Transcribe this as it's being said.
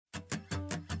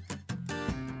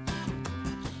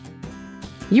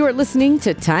You are listening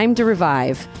to Time to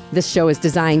Revive. This show is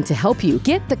designed to help you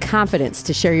get the confidence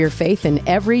to share your faith in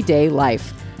everyday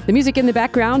life. The music in the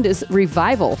background is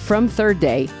Revival from Third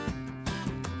Day.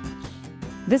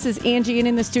 This is Angie, and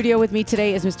in the studio with me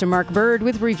today is Mr. Mark Bird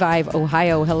with Revive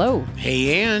Ohio. Hello. Hey,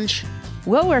 Ange.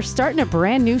 Well, we're starting a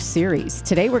brand new series.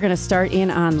 Today we're going to start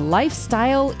in on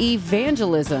lifestyle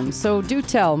evangelism. So do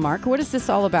tell, Mark, what is this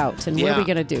all about and what are we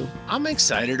going to do? I'm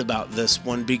excited about this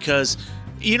one because,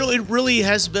 you know, it really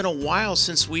has been a while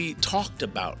since we talked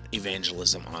about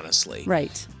evangelism, honestly.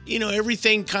 Right. You know,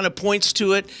 everything kind of points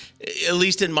to it, at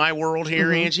least in my world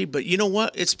here, Angie. But you know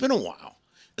what? It's been a while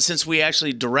since we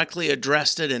actually directly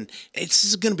addressed it. And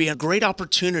it's going to be a great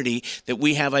opportunity that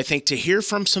we have, I think, to hear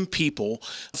from some people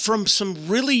from some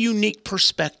really unique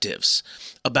perspectives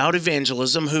about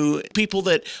evangelism, people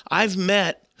that I've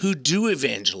met who do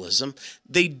evangelism.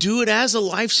 They do it as a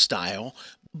lifestyle,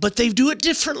 but they do it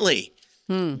differently,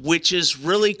 which is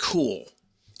really cool.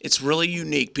 It's really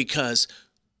unique because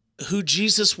who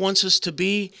Jesus wants us to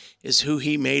be is who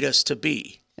he made us to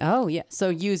be. Oh, yeah. So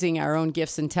using our own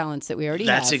gifts and talents that we already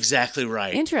have. That's exactly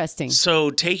right. Interesting.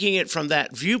 So taking it from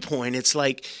that viewpoint, it's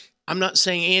like, I'm not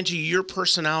saying, Angie, your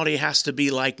personality has to be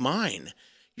like mine.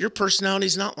 Your personality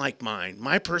is not like mine.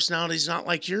 My personality is not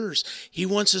like yours. He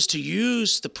wants us to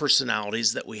use the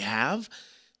personalities that we have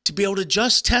to be able to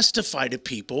just testify to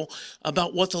people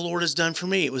about what the Lord has done for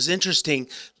me. It was interesting.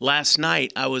 Last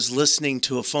night, I was listening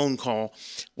to a phone call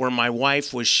where my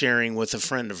wife was sharing with a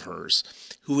friend of hers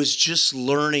who was just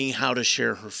learning how to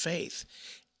share her faith.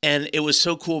 And it was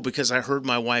so cool because I heard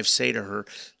my wife say to her,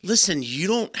 listen, you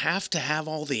don't have to have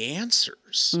all the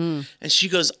answers. And she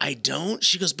goes, I don't?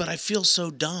 She goes, but I feel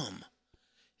so dumb.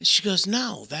 And she goes,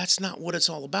 no, that's not what it's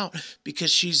all about,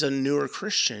 because she's a newer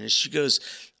Christian. And she goes,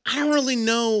 I don't really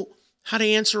know how to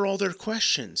answer all their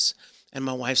questions. And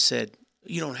my wife said,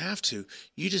 you don't have to.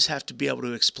 You just have to be able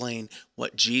to explain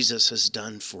what Jesus has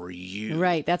done for you.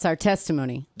 Right. That's our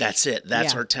testimony. That's it.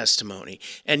 That's our testimony.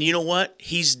 And you know what?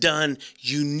 He's done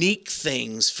unique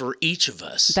things for each of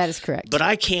us. That is correct. But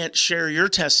I can't share your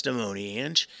testimony,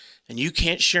 Ange, and you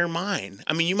can't share mine.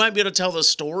 I mean, you might be able to tell the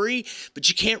story, but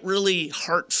you can't really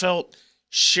heartfelt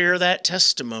share that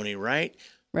testimony, right?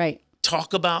 Right.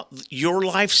 Talk about your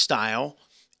lifestyle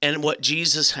and what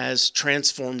Jesus has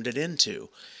transformed it into.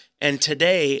 And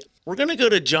today, we're going to go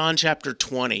to John chapter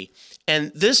 20.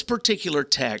 And this particular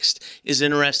text is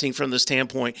interesting from the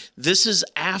standpoint, this is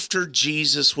after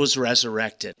Jesus was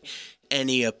resurrected. And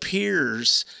he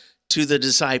appears to the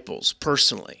disciples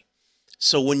personally.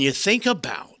 So when you think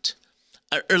about,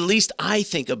 or at least I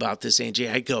think about this, Angie,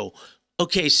 I go,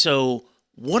 okay, so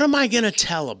what am I going to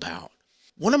tell about?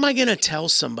 What am I going to tell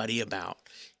somebody about?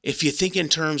 If you think in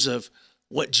terms of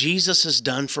what Jesus has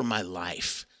done for my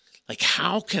life, like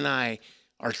how can I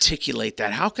articulate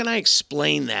that? How can I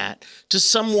explain that to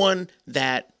someone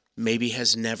that maybe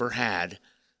has never had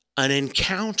an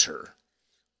encounter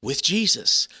with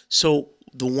Jesus? So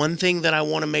the one thing that I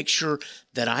want to make sure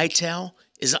that I tell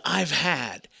is I've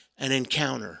had an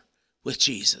encounter with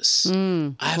Jesus.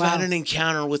 I've had an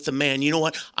encounter with the man. You know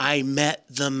what? I met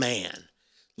the man.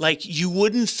 Like, you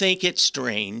wouldn't think it's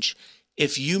strange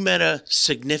if you met a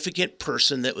significant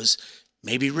person that was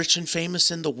maybe rich and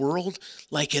famous in the world,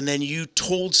 like, and then you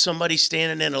told somebody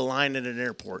standing in a line at an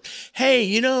airport, hey,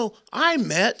 you know, I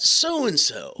met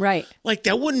so-and-so. Right. Like,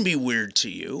 that wouldn't be weird to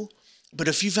you. But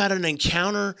if you've had an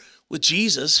encounter with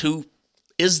Jesus, who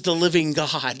is the living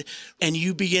God, and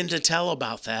you begin to tell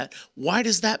about that, why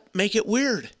does that make it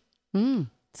weird?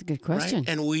 That's a good question. Right?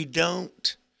 And we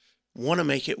don't want to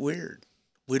make it weird.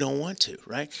 We don't want to,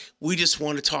 right? We just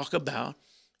want to talk about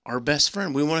our best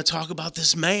friend. We want to talk about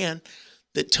this man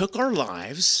that took our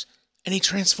lives and he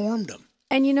transformed them.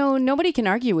 And you know, nobody can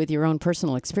argue with your own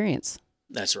personal experience.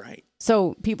 That's right.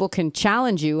 So people can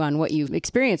challenge you on what you've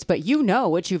experienced, but you know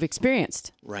what you've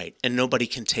experienced. Right. And nobody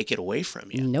can take it away from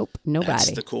you. Nope, nobody.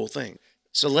 That's the cool thing.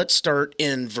 So let's start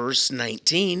in verse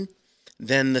 19.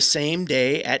 Then the same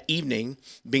day at evening,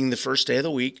 being the first day of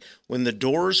the week, when the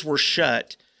doors were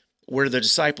shut where the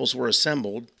disciples were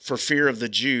assembled for fear of the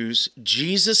Jews,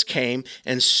 Jesus came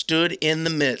and stood in the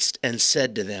midst and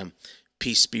said to them,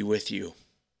 peace be with you.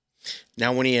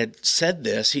 Now when he had said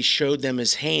this, he showed them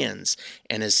his hands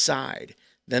and his side.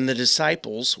 Then the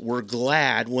disciples were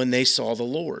glad when they saw the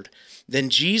Lord. Then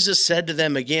Jesus said to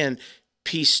them again,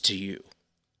 peace to you.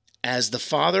 As the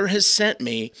Father has sent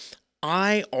me,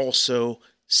 I also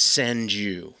send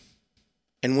you.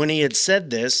 And when he had said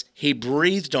this, he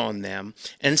breathed on them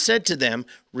and said to them,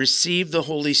 receive the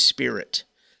Holy Spirit.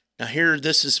 Now here,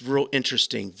 this is real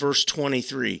interesting. Verse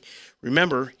 23.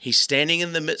 Remember, he's standing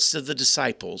in the midst of the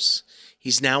disciples.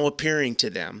 He's now appearing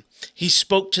to them. He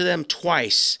spoke to them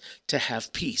twice to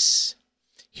have peace.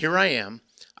 Here I am.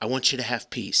 I want you to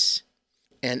have peace.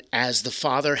 And as the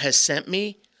Father has sent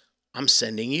me, I'm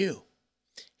sending you.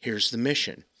 Here's the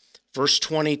mission. Verse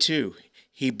 22,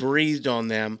 he breathed on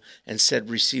them and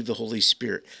said, receive the Holy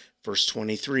Spirit. Verse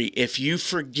 23, if you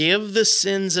forgive the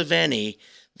sins of any,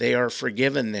 they are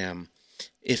forgiven them.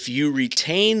 If you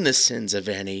retain the sins of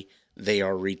any, they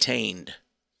are retained.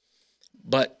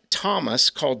 But Thomas,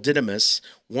 called Didymus,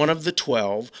 one of the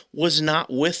 12, was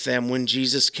not with them when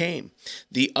Jesus came.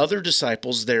 The other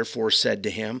disciples therefore said to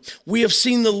him, we have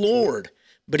seen the Lord.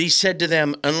 But he said to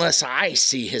them, unless I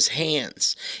see his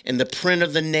hands and the print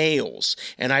of the nails,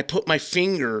 and I put my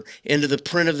finger into the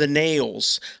print of the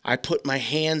nails, I put my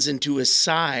hands into his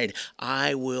side,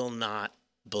 I will not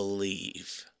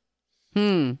believe.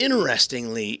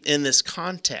 Interestingly, in this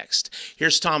context,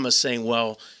 here's Thomas saying,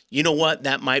 well, you know what?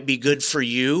 That might be good for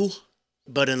you,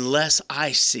 but unless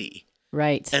I see,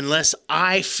 right, unless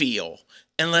I feel,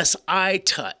 unless I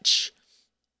touch,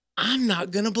 I'm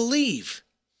not going to believe.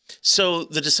 So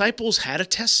the disciples had a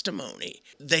testimony.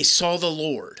 They saw the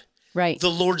Lord. Right. The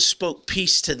Lord spoke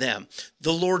peace to them.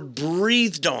 The Lord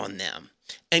breathed on them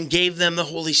and gave them the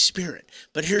Holy Spirit.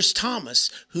 But here's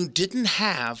Thomas, who didn't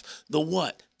have the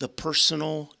what? The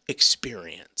personal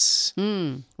experience.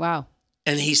 Wow.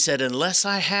 And he said, unless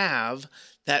I have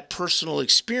that personal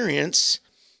experience,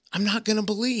 I'm not going to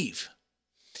believe.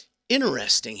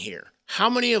 Interesting here. How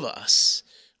many of us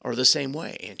are the same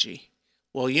way, Angie?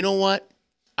 Well, you know what?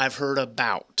 I've heard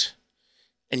about.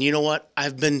 And you know what?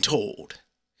 I've been told.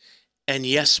 And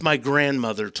yes, my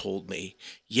grandmother told me.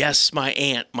 Yes, my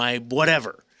aunt, my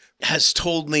whatever, has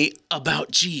told me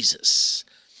about Jesus.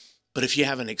 But if you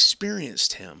haven't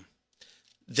experienced him,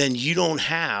 then you don't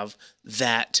have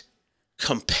that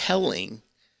compelling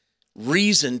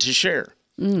reason to share.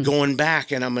 Going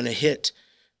back, and I'm going to hit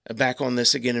back on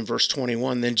this again in verse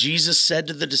 21. Then Jesus said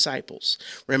to the disciples,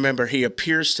 remember, he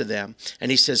appears to them,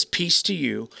 and he says, peace to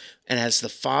you, and as the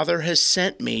Father has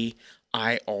sent me,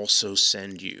 I also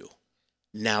send you.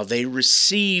 Now they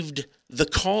received the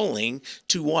calling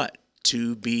to what?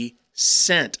 To be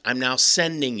sent. I'm now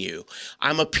sending you.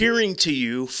 I'm appearing to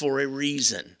you for a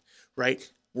reason, right?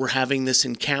 We're having this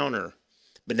encounter.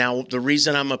 But now the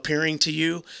reason I'm appearing to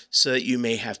you, so that you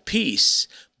may have peace,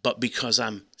 but because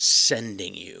I'm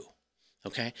sending you,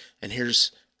 okay? And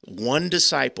here's one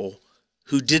disciple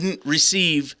who didn't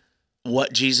receive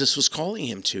what Jesus was calling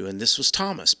him to, and this was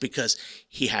Thomas, because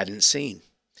he hadn't seen.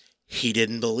 He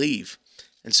didn't believe.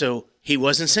 And so he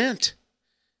wasn't sent.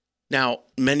 Now,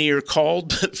 many are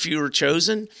called, but few are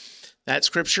chosen. That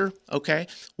scripture, okay?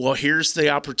 Well, here's the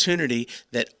opportunity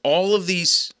that all of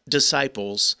these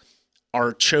disciples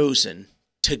are chosen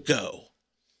to go,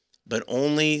 but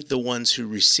only the ones who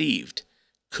received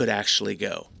could actually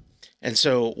go. And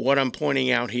so what I'm pointing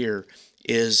out here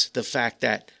is the fact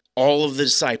that all of the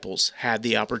disciples had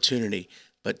the opportunity,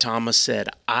 but Thomas said,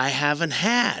 I haven't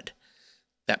had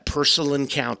that personal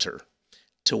encounter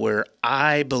to where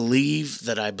I believe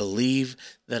that I believe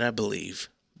that I believe.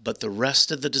 But the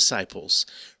rest of the disciples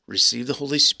received the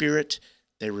Holy Spirit.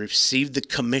 They received the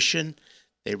commission.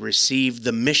 They received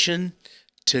the mission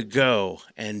to go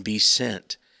and be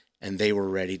sent, and they were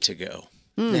ready to go.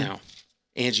 Now,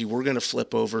 Angie, we're going to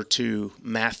flip over to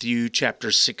Matthew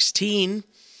chapter 16,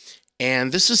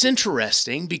 and this is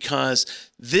interesting because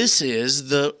this is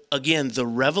the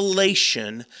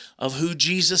revelation of who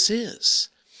Jesus is,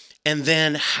 and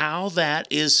then how that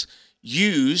is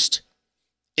used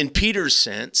in Peter's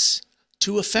sense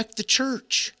to affect the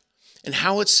church and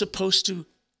how it's supposed to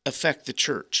affect the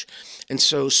church. And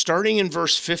so starting in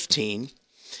verse 15,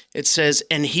 it says,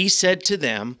 and he said to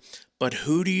them, but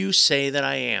who do you say that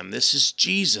I am? This is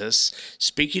Jesus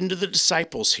speaking to the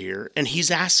disciples here, and he's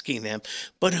asking them,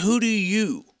 but who do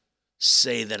you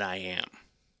say that I am?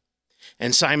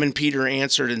 And Simon Peter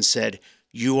answered and said,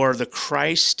 you are the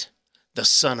Christ, the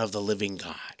Son of the living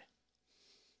God.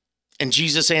 And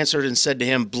Jesus answered and said to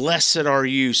him, blessed are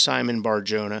you, Simon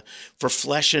Bar-Jonah, for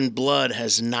flesh and blood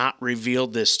has not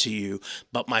revealed this to you,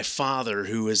 but my Father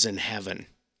who is in heaven.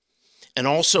 And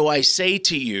also I say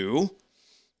to you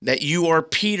that you are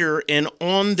Peter, and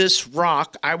on this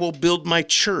rock I will build my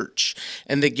church,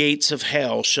 and the gates of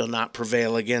hell shall not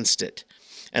prevail against it.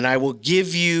 And I will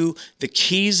give you the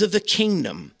keys of the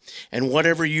kingdom, and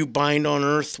whatever you bind on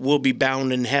earth will be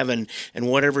bound in heaven, and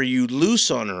whatever you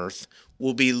loose on earth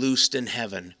will be loosed in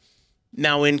heaven.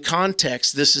 Now, in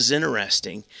context, this is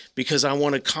interesting because I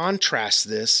want to contrast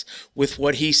this with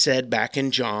what he said back in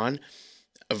John,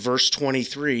 verse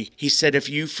 23. He said, if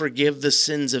you forgive the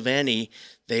sins of any,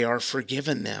 they are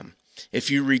forgiven them.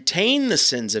 If you retain the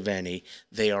sins of any,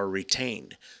 they are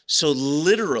retained. So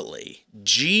literally,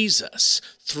 Jesus,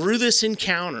 through this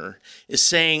encounter, is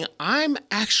saying, I'm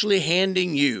actually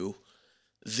handing you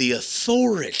the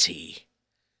authority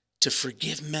to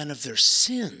forgive men of their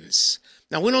sins.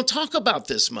 Now, we don't talk about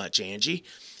this much, Angie.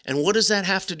 And what does that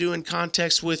have to do in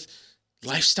context with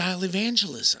lifestyle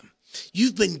evangelism?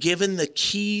 You've been given the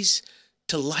keys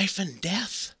to life and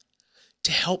death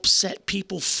to help set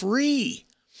people free.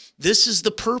 This is the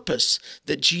purpose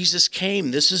that Jesus came.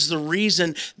 This is the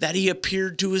reason that he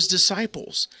appeared to his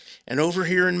disciples. And over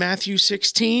here in Matthew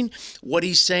 16, what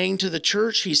he's saying to the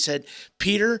church, he said,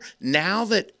 Peter, now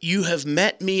that you have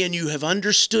met me and you have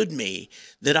understood me,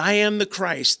 that I am the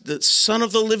Christ, the Son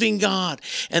of the living God,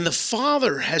 and the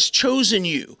Father has chosen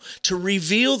you to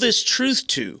reveal this truth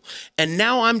to. And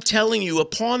now I'm telling you,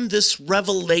 upon this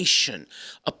revelation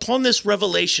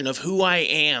of who I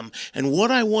am and what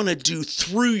I want to do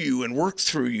through you and work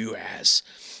through you as,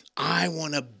 I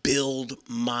want to build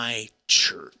my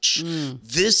church.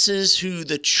 This is who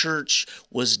the church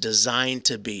was designed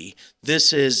to be.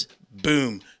 This is,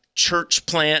 boom, church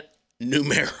plant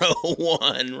numero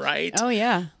 1, right? Oh,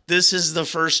 yeah. This is the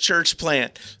first church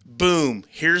plant. Boom,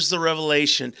 here's the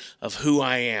revelation of who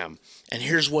I am. And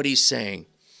here's what he's saying.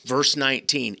 Verse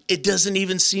 19, it doesn't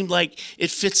even seem like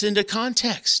it fits into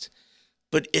context.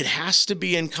 But it has to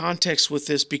be in context with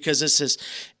this because it says,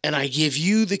 and I give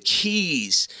you the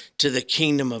keys to the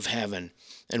kingdom of heaven.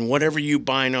 And whatever you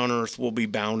bind on earth will be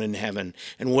bound in heaven.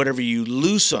 And whatever you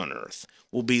loose on earth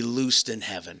will be loosed in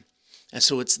heaven. And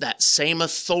so it's that same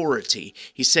authority.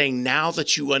 He's saying, now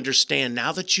that you understand,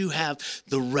 now that you have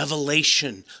the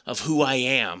revelation of who I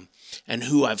am and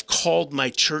who I've called my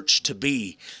church to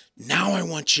be, now I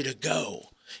want you to go.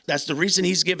 That's the reason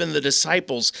he's given the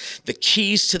disciples the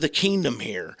keys to the kingdom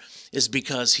here, is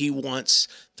because he wants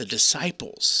the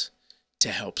disciples to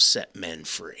help set men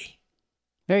free.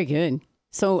 Very good.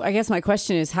 So I guess my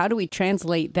question is, how do we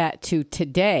translate that to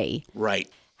today? Right.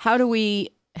 How do we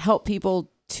help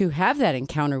people to have that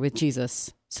encounter with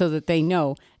Jesus so that they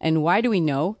know? And why do we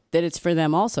know that it's for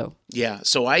them also? Yeah.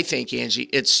 So I think, Angie,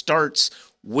 it starts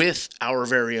with our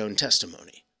very own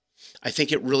testimony. I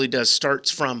think it really does start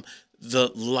from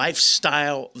the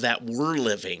lifestyle that we're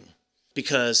living.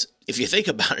 Because if you think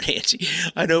about it, Angie,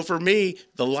 I know for me,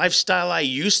 the lifestyle I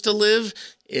used to live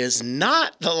is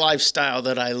not the lifestyle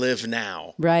that I live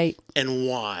now. Right. And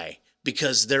why?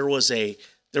 Because there was a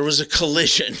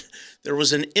collision. There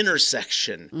was an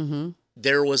intersection. Mm-hmm.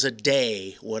 There was a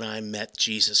day when I met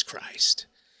Jesus Christ.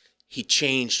 He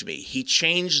changed me. He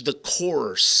changed the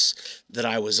course that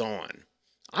I was on.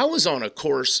 I was on a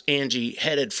course, Angie,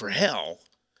 headed for hell.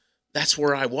 That's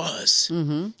where I was.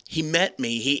 Mm-hmm. He met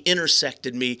me. He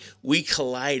intersected me. We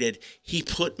collided. He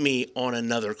put me on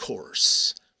another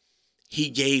course. He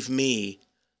gave me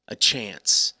a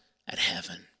chance at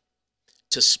heaven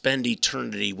to spend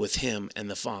eternity with him and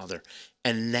the Father.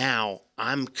 And now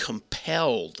I'm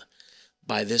compelled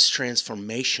by this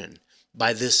transformation,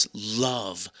 by this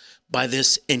love, by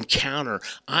this encounter.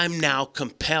 I'm now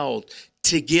compelled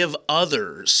to give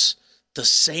others the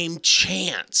same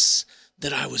chance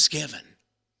that I was given.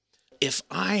 If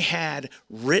I had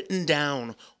written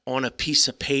down on a piece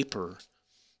of paper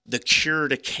the cure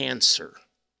to cancer,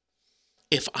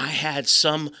 if I had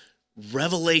some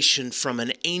revelation from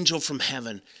an angel from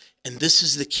heaven, and this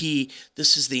is the key,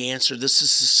 this is the answer, this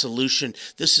is the solution,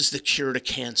 this is the cure to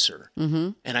cancer,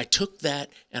 and I took that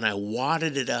and I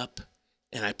wadded it up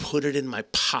and I put it in my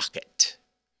pocket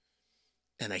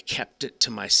and I kept it to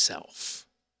myself,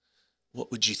 what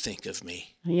would you think of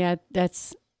me? Yeah,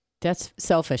 that's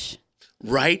selfish.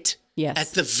 Right? Yes.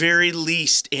 At the very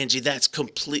least, Angie, that's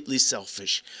completely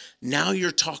selfish. Now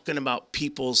you're talking about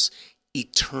people's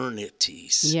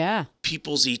eternities. Yeah.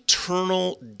 People's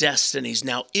eternal destinies.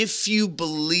 Now, if you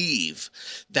believe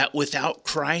that without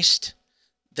Christ,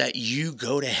 that you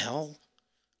go to hell,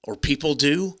 or people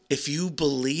do, if you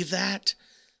believe that,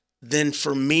 then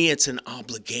for me, it's an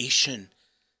obligation.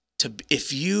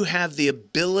 If you have the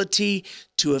ability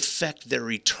to affect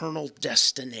their eternal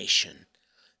destination,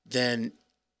 then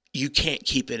you can't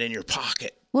keep it in your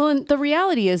pocket. Well, and the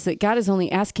reality is that God is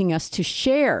only asking us to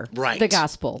share the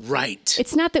gospel. Right.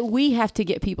 It's not that we have to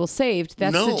get people saved.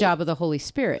 That's the job of the Holy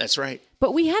Spirit. That's right.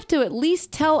 But we have to at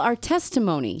least tell our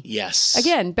testimony. Yes.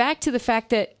 Again, back to the fact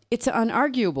that it's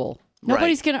unarguable.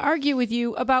 Nobody's going to argue with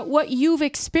you about what you've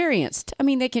experienced. I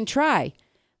mean, they can try,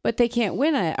 but they can't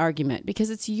win an argument because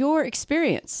it's your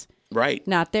experience. Right.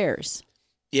 Not theirs.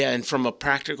 Yeah, and from a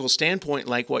practical standpoint,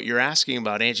 like what you're asking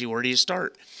about, Angie, where do you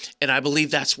start? And I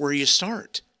believe that's where you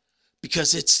start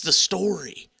because it's the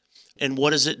story. And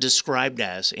what is it described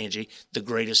as, Angie? The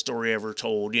greatest story ever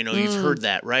told. You've heard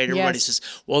that, right? Everybody Yes. says,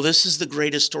 well, this is the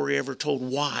greatest story ever told.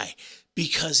 Why?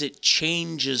 Because it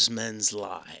changes men's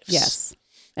lives. Yes.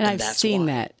 And I've that's seen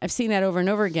why. that. I've seen that over and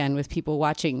over again with people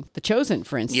watching The Chosen,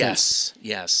 for instance.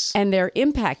 Yes. And they're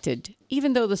impacted,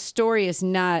 even though the story is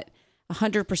not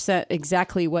 100%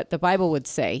 exactly what the Bible would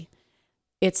say.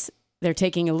 They're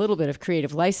taking a little bit of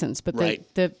creative license, but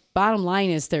Right. the bottom line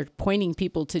is they're pointing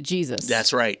people to Jesus.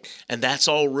 That's right. And that's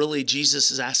all really Jesus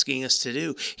is asking us to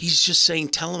do. He's just saying,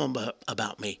 tell them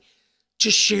about me.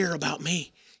 Just share about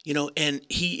me. And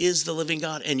he is the living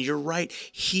God. And you're right.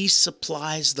 He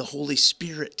supplies the Holy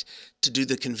Spirit to do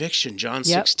the conviction. John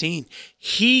 16,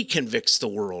 he convicts the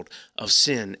world of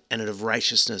sin and of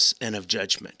righteousness and of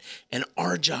judgment. And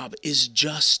our job is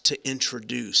just to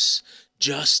introduce,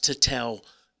 just to tell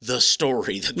the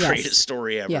story, the greatest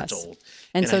story ever told.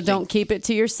 And so don't keep it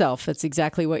to yourself. That's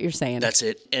exactly what you're saying. That's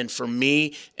it. And for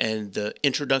me, and the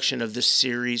introduction of this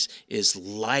series is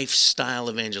lifestyle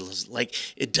evangelism. Like,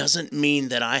 it doesn't mean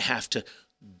that I have to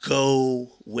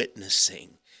go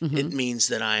witnessing. It means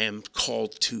that I am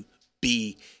called to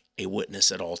be a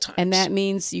witness at all times. And that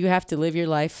means you have to live your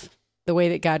life the way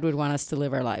that God would want us to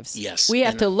live our lives. Yes. We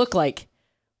have to look like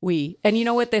and you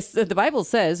know what the Bible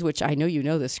says, which I know you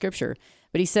know the scripture,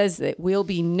 but he says that we'll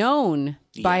be known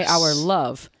by our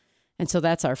love. And so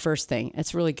that's our first thing.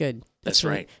 That's really good. That's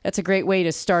right. That's a great way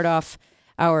to start off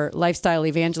our lifestyle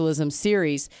evangelism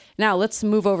series. Now let's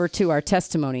move over to our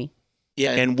testimony.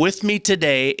 Yeah, and with me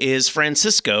today is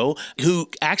Francisco, who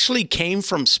actually came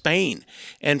from Spain.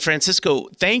 And Francisco,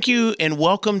 thank you and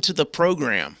welcome to the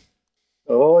program.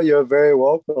 Oh, you're very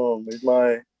welcome. It's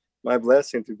my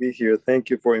blessing to be here. Thank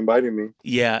you for inviting me.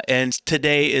 Yeah, and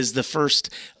today is the first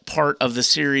part of the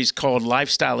series called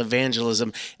Lifestyle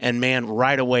Evangelism. And man,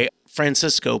 right away,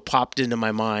 Francisco popped into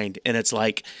my mind. And it's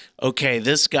like, okay,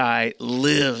 this guy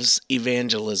lives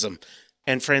evangelism.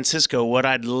 And Francisco, what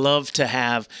I'd love to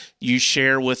have you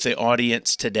share with the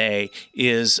audience today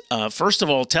is, first of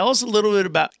all, tell us a little bit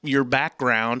about your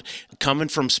background coming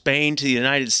from Spain to the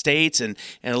United States and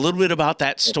a little bit about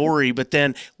that story. But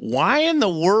then why in the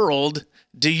world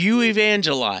do you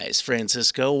evangelize,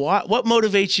 Francisco? What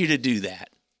motivates you to do that?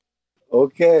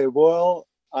 Okay, well,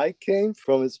 I came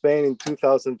from Spain in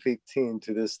 2015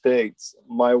 to the States.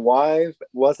 My wife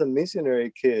was a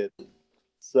missionary kid.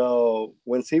 So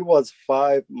when she was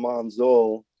 5 months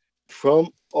old, from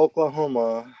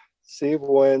Oklahoma, she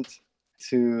went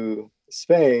to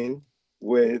Spain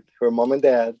with her mom and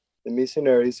dad, the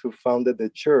missionaries who founded the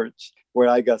church where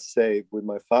I got saved with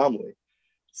my family.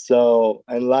 So,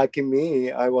 and lucky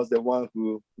me, I was the one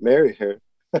who married her.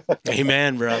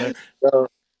 Amen, brother. So,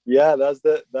 yeah, that's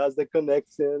the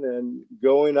connection, and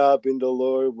growing up in the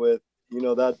Lord with,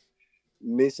 that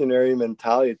missionary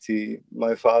mentality.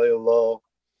 My father-in-law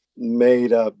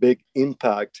made a big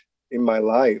impact in my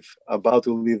life about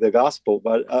to live the gospel.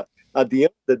 But at the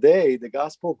end of the day, the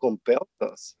gospel compelled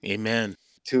us. Amen.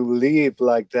 To live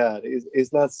like that.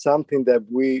 It's not something that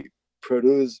we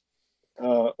produce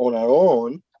on our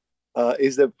own.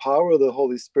 It's the power of the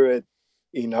Holy Spirit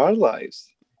in our lives.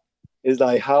 It's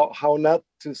like how not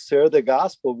to share the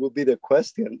gospel will be the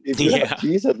question if you have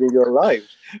Jesus in your life,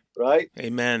 right?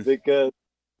 Amen. Because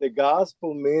the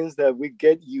gospel means that we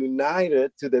get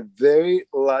united to the very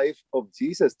life of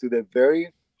Jesus, to the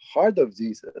very heart of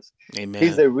Jesus. Amen.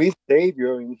 He's the real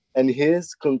Savior, and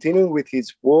he's continuing with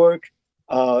his work,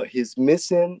 his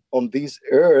mission on this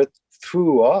earth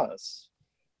through us,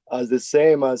 as the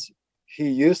same as he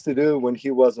used to do when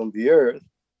he was on the earth.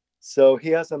 So he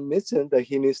has a mission that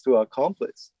he needs to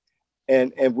accomplish.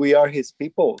 And we are his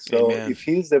people. So Amen. If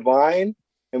he's the vine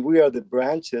and we are the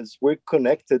branches, we're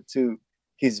connected to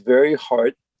his very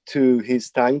heart, to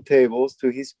his timetables, to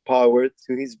his power,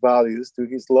 to his values, to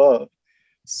his love.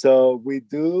 So we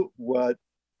do what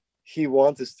he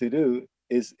wants us to do,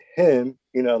 is him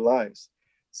in our lives.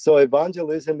 So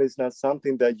evangelism is not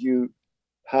something that you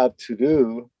have to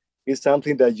do. It's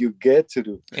something that you get to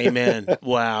do. Amen.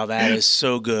 Wow, that is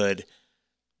so good.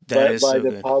 That is by so the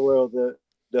good. power of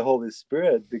the Holy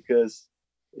Spirit, because,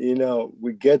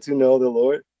 we get to know the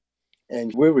Lord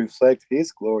and we reflect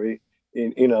his glory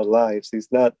in our lives.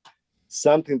 It's not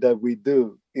something that we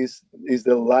do. It's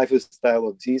the lifestyle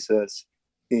of Jesus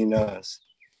in us.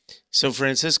 So,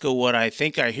 Francisco, what I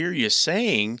think I hear you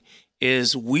saying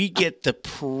is we get the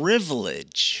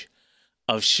privilege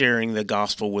of sharing the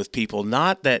gospel with people.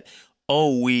 Not that,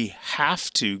 we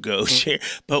have to go share,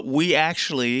 but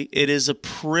it is a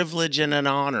privilege and an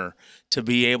honor to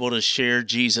be able to share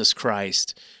Jesus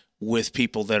Christ with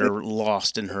people that are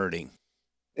lost and hurting.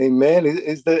 Amen.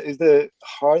 It's the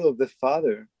heart of the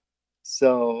Father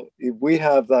So if we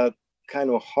have that kind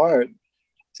of heart,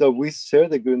 so we share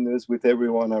the good news with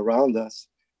everyone around us.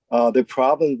 The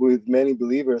problem with many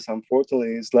believers,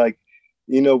 unfortunately, is like,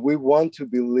 we want to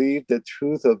believe the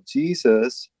truth of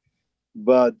Jesus,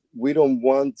 but we don't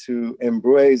want to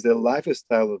embrace the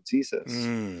lifestyle of Jesus.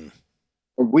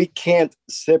 We can't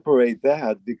separate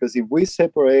that, because if we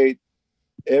separate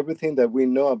everything that we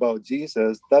know about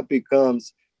Jesus, that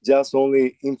becomes just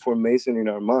only information in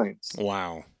our minds.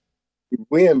 Wow. If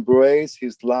we embrace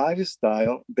his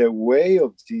lifestyle, the way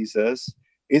of Jesus,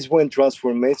 is when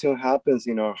transformation happens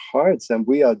in our hearts and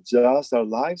we adjust our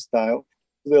lifestyle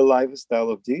to the lifestyle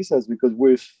of Jesus, because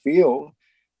we're filled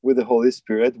with the Holy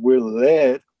Spirit, we're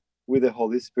led with the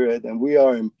Holy Spirit, and we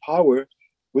are empowered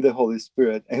with the Holy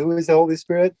Spirit. And who is the Holy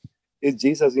Spirit? It's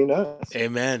Jesus in us.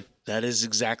 Amen. That is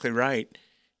exactly right.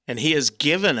 And he has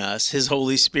given us his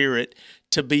Holy Spirit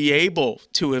to be able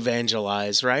to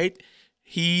evangelize, right?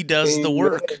 He does the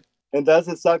work. And that's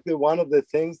exactly one of the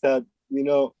things that,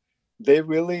 they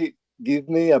really give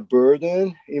me a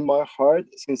burden in my heart,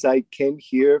 since I came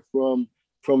here from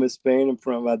Spain and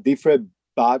from a different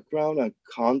background and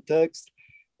context.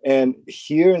 And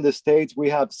here in the States, we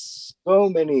have so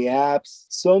many apps,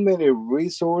 so many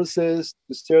resources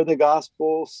to share the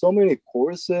gospel, so many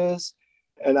courses.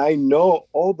 And I know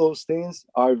all those things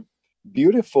are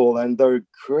beautiful and they're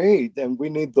great, and we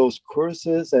need those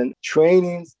courses and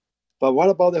trainings. But what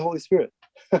about the Holy Spirit?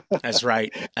 That's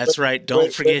right. That's right.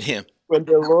 Don't forget him. When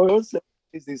the Lord said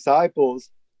to his disciples,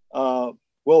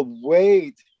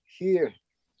 wait here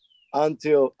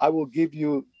until I will give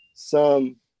you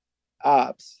some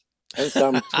apps and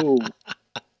some tools.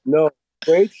 No,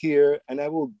 wait here and I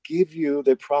will give you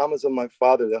the promise of my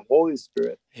Father, the Holy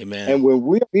Spirit. Amen. And when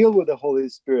we deal with the Holy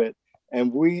Spirit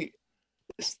and we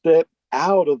step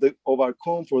out of our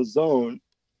comfort zone,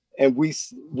 and we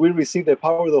receive the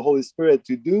power of the Holy Spirit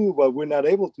to do what we're not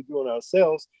able to do on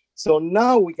ourselves. So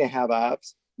now we can have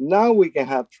apps, now we can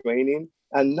have training,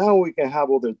 and now we can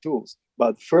have other tools.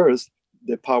 But first,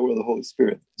 the power of the Holy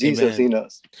Spirit, Jesus Amen. in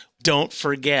us. Don't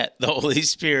forget the Holy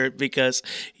Spirit, because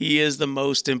he is the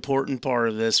most important part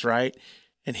of this, right?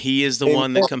 And he is the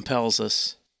one that compels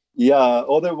us. Yeah,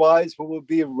 otherwise we will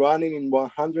be running in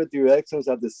 100 directions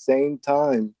at the same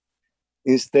time,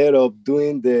 instead of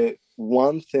doing the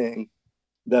one thing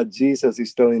that Jesus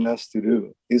is telling us to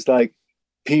do. It's like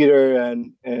Peter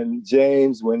and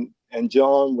James and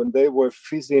John, when they were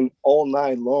fishing all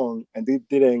night long and they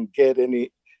didn't get any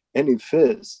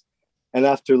fish. And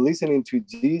after listening to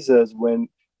Jesus, when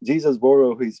Jesus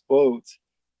borrowed his boat,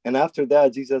 and after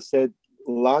that, Jesus said,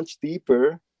 launch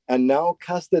deeper and now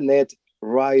cast the net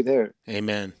right there.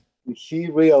 Amen. He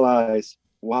realized,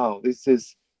 wow, this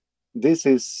is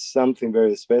something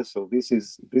very special. This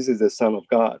is the Son of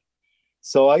God.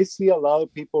 So I see a lot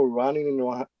of people running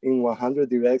in 100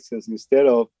 directions instead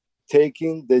of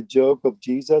taking the yoke of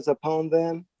Jesus upon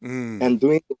them and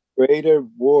doing greater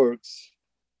works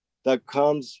that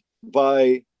comes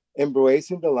by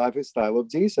embracing the lifestyle of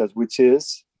Jesus, which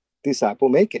is disciple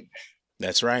making.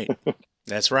 That's right.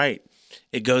 That's right.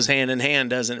 It goes hand in hand,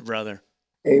 doesn't it, brother?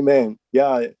 Amen.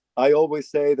 Yeah, I always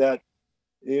say that,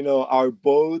 our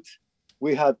boat,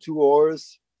 we have two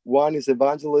oars. One is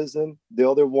evangelism. The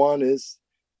other one is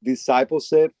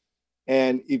discipleship.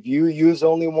 And if you use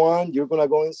only one, you're going to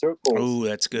go in circles. Oh,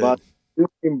 that's good. But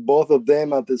using both of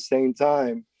them at the same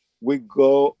time, we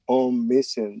go on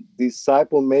mission.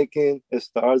 Disciple making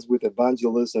starts with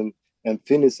evangelism and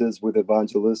finishes with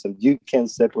evangelism. You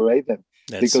can't separate them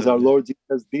because our Lord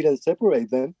Jesus didn't separate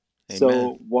them. Amen.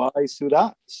 So why should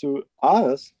us to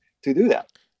do that?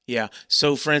 Yeah.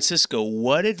 So Francisco,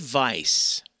 what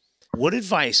advice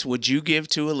would you give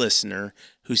to a listener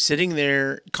who's sitting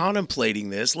there contemplating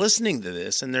this, listening to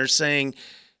this, and they're saying,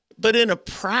 but in a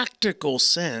practical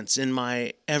sense, in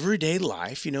my everyday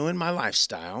life, in my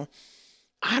lifestyle,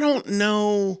 I don't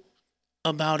know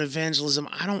about evangelism.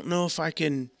 I don't know if I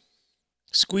can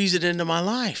squeeze it into my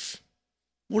life.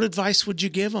 What advice would you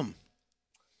give them?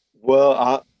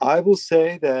 Well, I will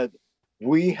say that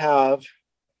we have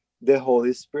the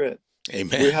Holy Spirit.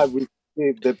 Amen. We have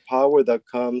received the power that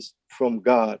comes from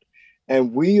God,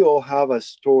 and we all have a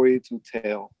story to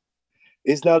tell.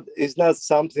 It's not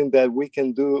something that we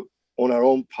can do on our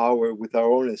own power with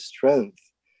our own strength.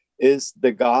 It's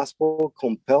the gospel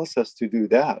compels us to do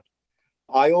that.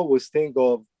 I always think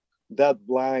of that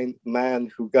blind man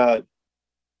who got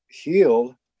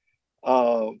healed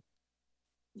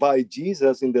by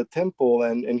Jesus in the temple,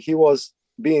 and he was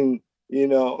being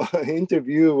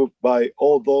interviewed by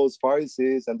all those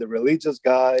Pharisees and the religious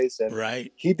guys, and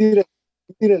right. He didn't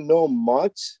know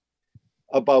much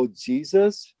about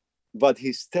Jesus, but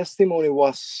his testimony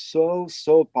was so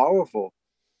powerful.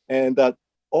 And that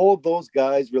all those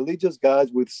guys, religious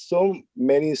guys with so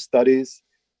many studies,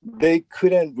 they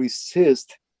couldn't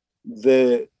resist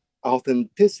the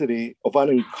authenticity of an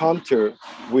encounter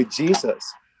with Jesus.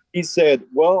 He said,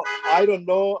 well, I don't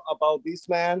know about this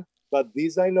man, but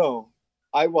this I know.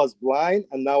 I was blind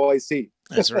and now I see.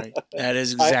 That's right. That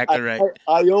is exactly right.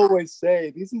 I always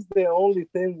say, this is the only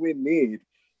thing we need.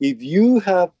 If you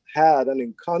have had an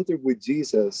encounter with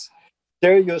Jesus,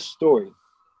 share your story,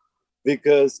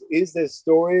 because it's the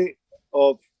story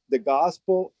of the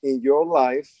gospel in your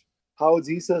life. How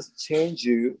Jesus changed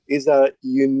you is a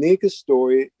unique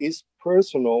story. It's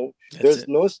personal. There's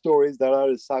no stories that are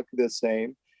exactly the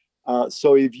same.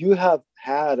 So if you have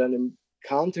had an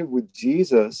encounter with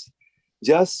Jesus,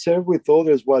 just share with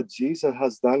others what Jesus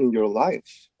has done in your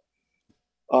life.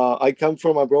 I come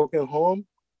from a broken home.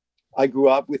 I grew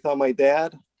up without my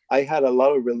dad. I had a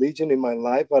lot of religion in my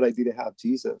life, but I didn't have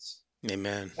Jesus.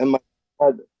 Amen. And my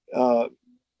dad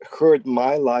hurt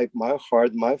my life, my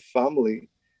heart, my family.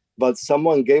 But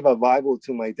someone gave a Bible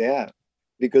to my dad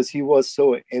because he was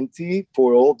so empty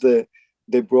for all the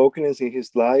brokenness in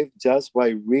his life. Just by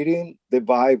reading the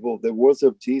Bible, the words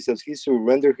of Jesus, he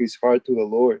surrendered his heart to the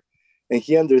Lord. And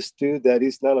he understood that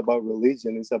it's not about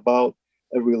religion. It's about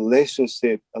a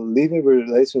relationship, a living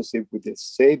relationship with the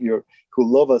Savior who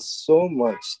loved us so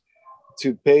much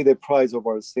to pay the price of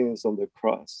our sins on the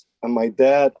cross. And my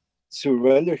dad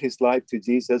surrendered his life to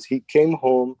Jesus. He came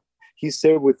home. He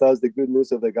shared with us the good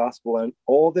news of the gospel, and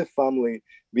all the family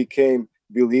became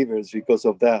believers because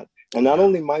of that. And not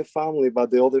only my family, but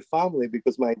the other family,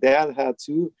 because my dad had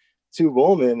two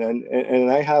women,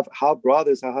 and I have half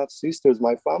brothers, I have sisters.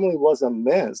 My family was a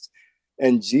mess,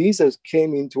 and Jesus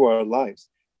came into our lives.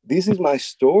 This is my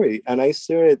story, and I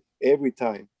share it every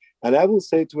time. And I will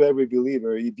say to every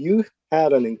believer, if you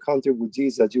had an encounter with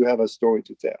Jesus, you have a story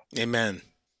to tell. Amen.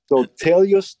 So tell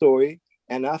your story,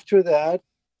 and after that,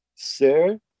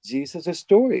 share Jesus'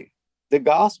 story, the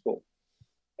gospel,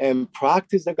 and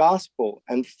practice the gospel,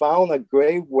 and found a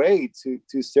great way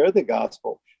to share the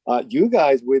gospel. You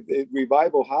guys with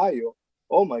Revive Ohio,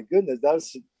 oh my goodness,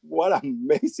 that's what an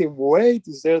amazing way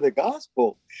to share the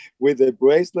gospel with the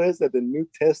bracelets and the New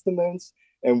Testaments.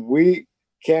 And we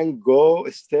can go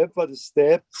step by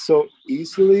step so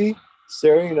easily,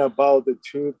 sharing about the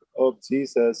truth of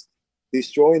Jesus,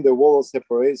 destroying the wall of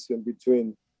separation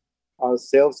between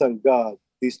ourselves and God,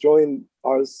 destroying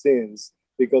our sins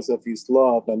because of his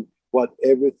love and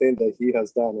everything that he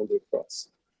has done on the cross.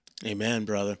 Amen,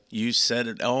 brother. You said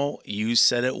it all. You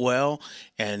said it well.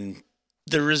 And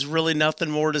there is really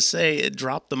nothing more to say.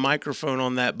 Drop the microphone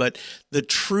on that. But the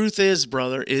truth is,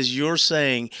 brother, is you're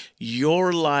saying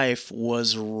your life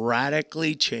was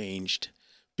radically changed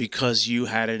because you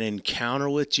had an encounter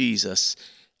with Jesus,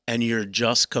 and you're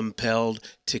just compelled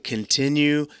to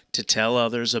continue to tell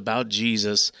others about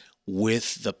Jesus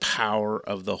with the power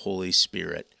of the Holy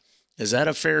Spirit. Is that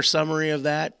a fair summary of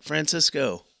that,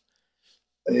 Francisco?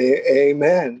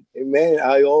 Amen. Amen.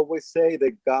 I always say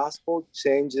the gospel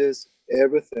changes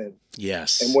everything.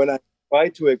 Yes. And when I try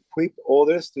to equip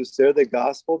others to share the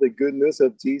gospel, the good news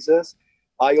of Jesus,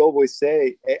 I always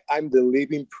say, I'm the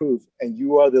living proof, and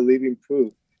you are the living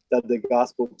proof that the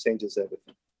gospel changes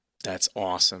everything. That's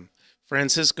awesome.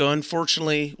 Francisco,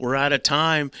 unfortunately, we're out of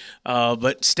time,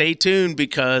 but stay tuned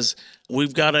because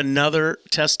we've got another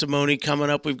testimony coming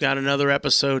up. We've got another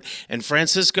episode. And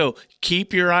Francisco,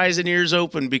 keep your eyes and ears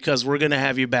open because we're going to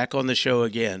have you back on the show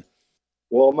again.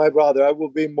 Well, my brother, I will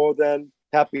be more than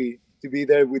happy to be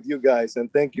there with you guys.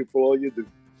 And thank you for all you do.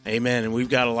 Amen. And we've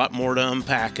got a lot more to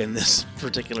unpack in this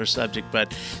particular subject.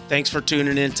 But thanks for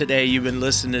tuning in today. You've been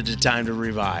listening to Time to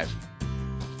Revive.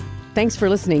 Thanks for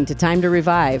listening to Time to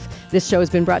Revive. This show has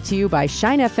been brought to you by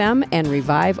Shine FM and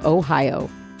Revive Ohio.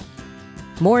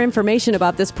 More information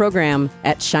about this program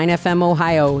at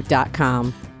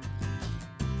shinefmohio.com.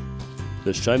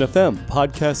 The Shine FM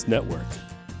Podcast Network.